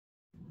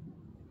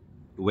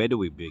Where do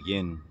we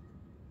begin?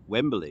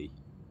 Wembley.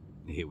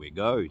 Here we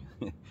go.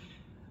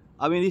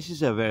 I mean, this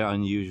is a very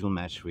unusual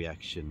match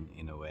reaction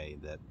in a way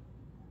that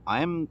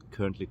I am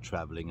currently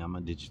traveling. I'm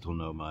a digital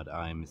nomad.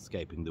 I'm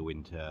escaping the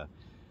winter.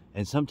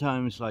 And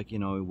sometimes,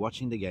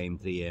 watching the game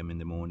 3 a.m. in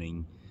the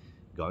morning,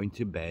 going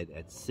to bed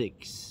at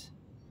 6,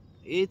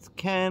 it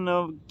kind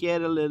of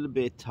get a little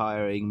bit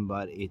tiring,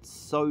 but it's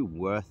so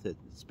worth it,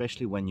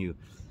 especially when you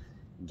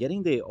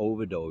getting the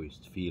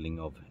overdosed feeling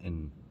of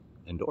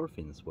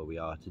endorphins where we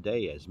are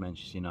today as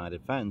Manchester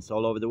United fans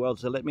all over the world.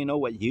 So let me know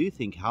what you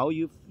think, how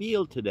you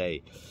feel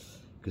today,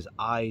 because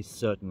I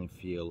certainly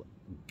feel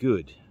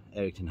good.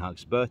 Erik Ten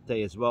Hag's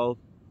birthday as well.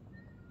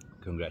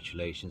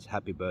 Congratulations,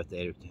 happy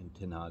birthday, Erik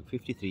Ten Hag,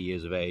 53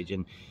 years of age,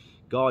 and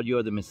God,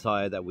 you're the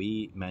Messiah that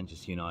we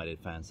Manchester United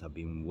fans have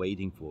been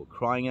waiting for,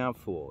 crying out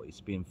for. It's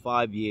been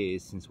 5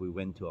 years since we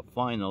went to a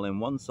final and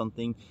won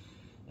something,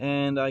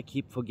 and I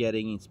keep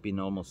forgetting it's been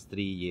almost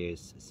 3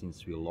 years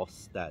since we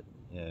lost that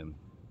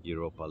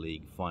Europa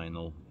League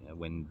final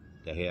when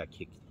De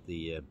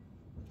Gea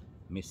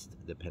missed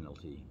the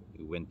penalty.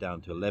 We went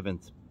down to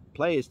 11th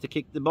players to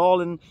kick the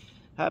ball and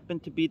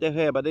happened to be De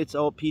Gea, but it's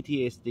all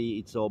PTSD.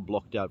 It's all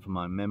blocked out from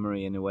my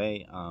memory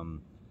anyway.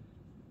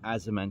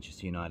 As a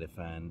Manchester United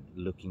fan,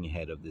 looking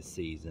ahead of this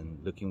season,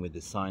 looking with the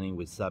signing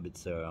with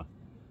Sabitzer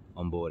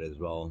on board as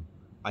well,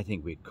 I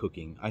think we're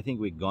cooking. I think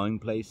we're going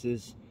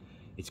places.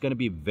 It's going to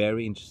be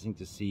very interesting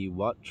to see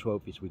what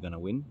trophies we're going to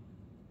win,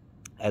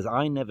 as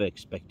I never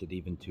expected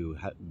even to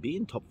be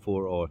in top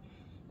 4 or,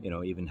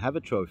 even have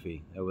a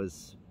trophy. It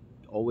was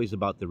always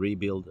about the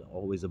rebuild,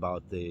 always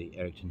about the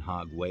Erik Ten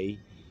Hag way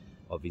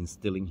of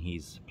instilling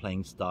his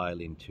playing style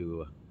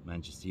into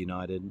Manchester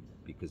United,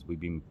 because we've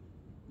been,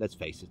 let's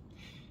face it,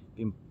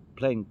 been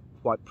playing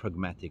quite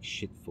pragmatic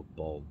shit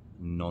football,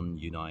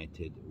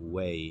 non-United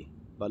way.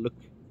 But look,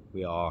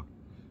 we are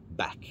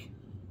back.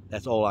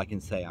 That's all I can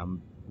say.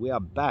 We are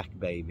back,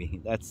 baby.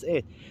 That's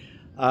it.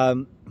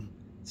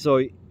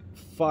 So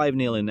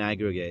 5-0 in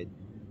aggregate.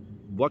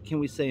 What can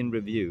we say in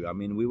review? I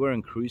mean, we were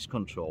in cruise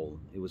control.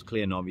 It was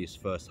clear and obvious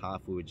first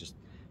half. We were just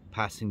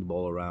passing the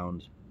ball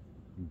around,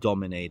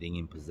 dominating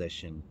in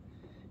possession.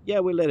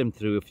 Yeah, we let him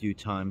through a few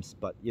times,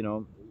 but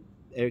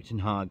Erik Ten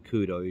Hag,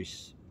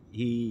 kudos.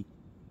 You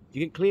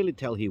can clearly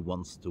tell he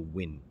wants to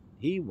win.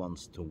 He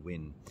wants to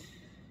win.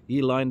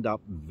 He lined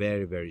up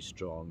very, very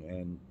strong,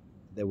 and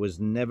there was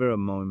never a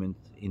moment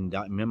in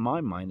my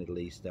mind at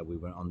least, that we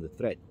were under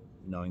threat,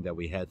 knowing that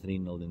we had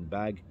 3-0 in the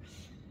bag.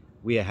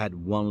 We had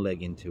one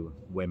leg into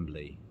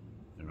Wembley,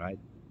 all right?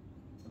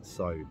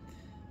 So,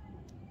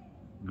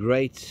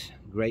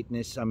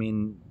 greatness. I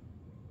mean,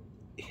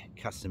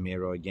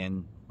 Casemiro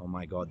again. Oh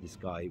my God, this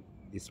guy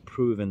is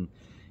proven.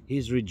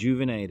 He's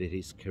rejuvenated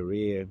his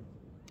career.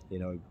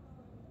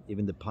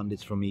 Even the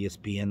pundits from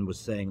ESPN was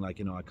saying, I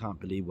can't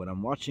believe what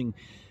I'm watching.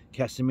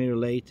 Casemiro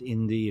late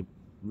in the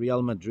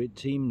Real Madrid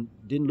team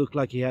didn't look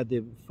like he had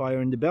the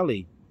fire in the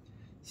belly.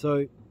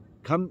 So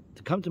come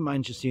to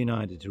Manchester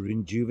United to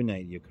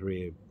rejuvenate your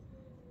career,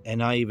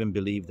 and I even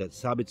believe that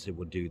Sabitzer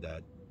would do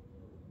that.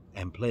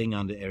 And playing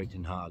under Erik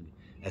Ten Hag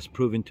has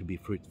proven to be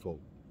fruitful.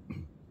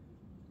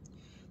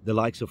 The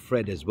likes of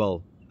Fred as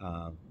well.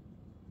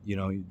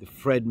 The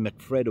Fred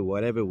McFred or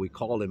whatever we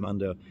call him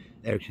under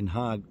Erik Ten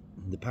Hag,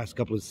 the past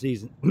couple of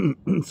seasons,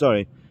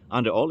 sorry,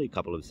 under Ole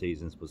couple of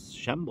seasons was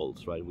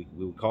shambles, right? We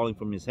were calling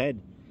from his head.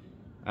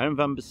 Aaron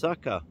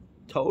Wan-Bissaka,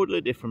 totally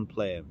different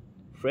player.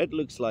 Fred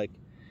looks like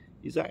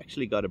he's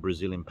actually got a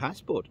Brazilian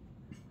passport.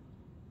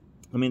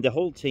 I mean, the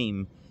whole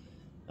team,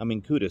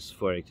 kudos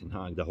for Erik Ten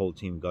Hag, the whole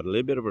team got a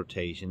little bit of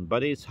rotation,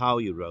 but it's how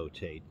you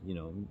rotate,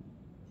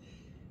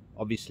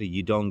 Obviously,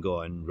 you don't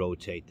go and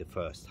rotate the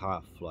first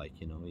half,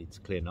 it's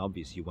clear and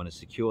obvious. You want to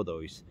secure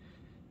those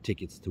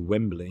tickets to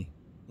Wembley,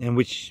 and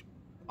which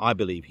I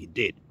believe he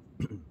did.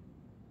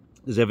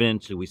 As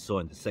evidently we saw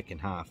in the second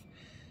half,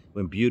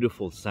 when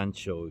beautiful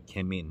Sancho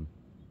came in,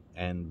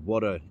 and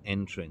what a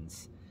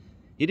entrance.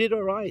 He did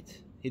all right,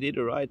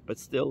 but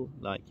still,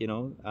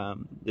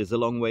 there's a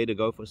long way to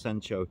go for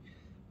Sancho.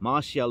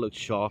 Martial looked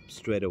sharp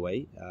straight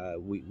away.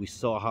 We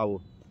saw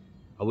how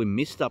we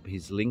missed up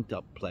his linked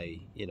up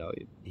play.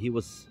 He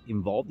was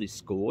involved, he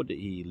scored,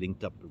 he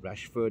linked up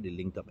Rashford, he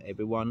linked up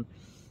everyone.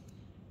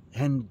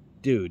 And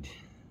dude,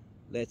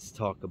 let's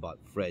talk about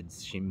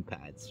Fred's shin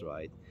pads,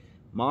 right?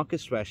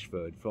 Marcus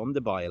Rashford from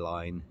the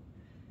byline,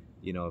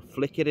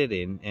 flicking it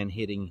in and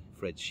hitting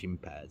Fred's shin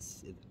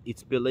pads.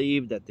 It's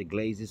believed that the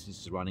Glazers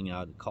is running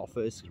out of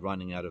coffers,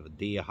 running out of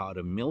deer, out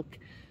of milk.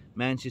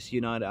 Manchester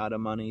United out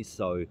of money,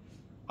 so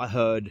I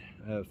heard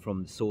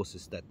from the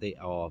sources that they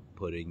are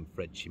putting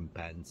Fred shin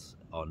pads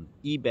on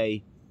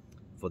eBay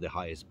for the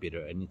highest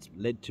bidder, and it's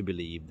led to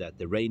believe that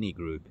the Rainey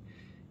Group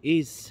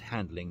is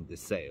handling the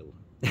sale.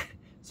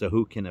 So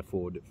who can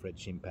afford Fred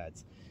shin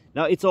pads?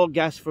 Now, it's all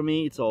gas for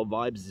me, it's all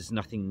vibes, there's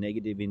nothing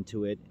negative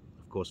into it.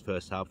 Of course,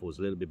 first half was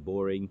a little bit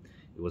boring.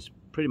 It was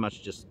pretty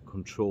much just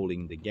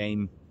controlling the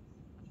game.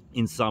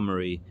 In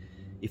summary,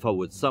 if I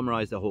would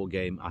summarize the whole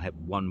game, I have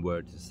one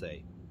word to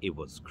say. It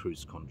was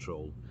cruise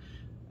control.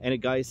 And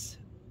guys,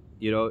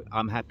 you know,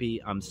 I'm happy,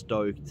 I'm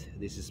stoked.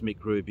 This is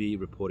Mick Ruby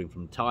reporting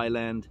from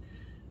Thailand,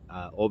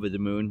 over the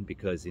moon,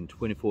 because in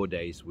 24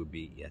 days we'll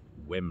be at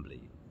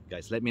Wembley.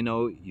 Guys, let me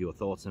know your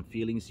thoughts and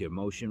feelings, your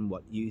emotion,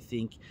 what you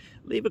think.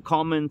 Leave a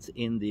comment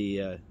in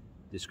the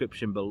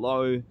description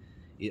below.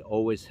 It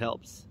always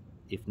helps.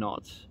 If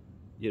not,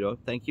 you know,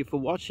 thank you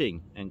for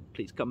watching, and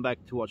please come back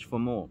to watch for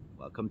more.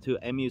 Welcome to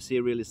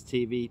Mufc Realist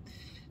TV.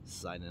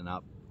 Signing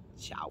up.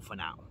 Ciao for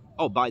now.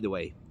 Oh, by the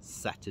way,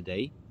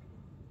 Saturday,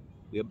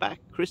 we're back.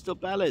 Crystal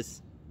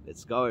Palace.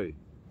 Let's go.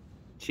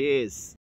 Cheers.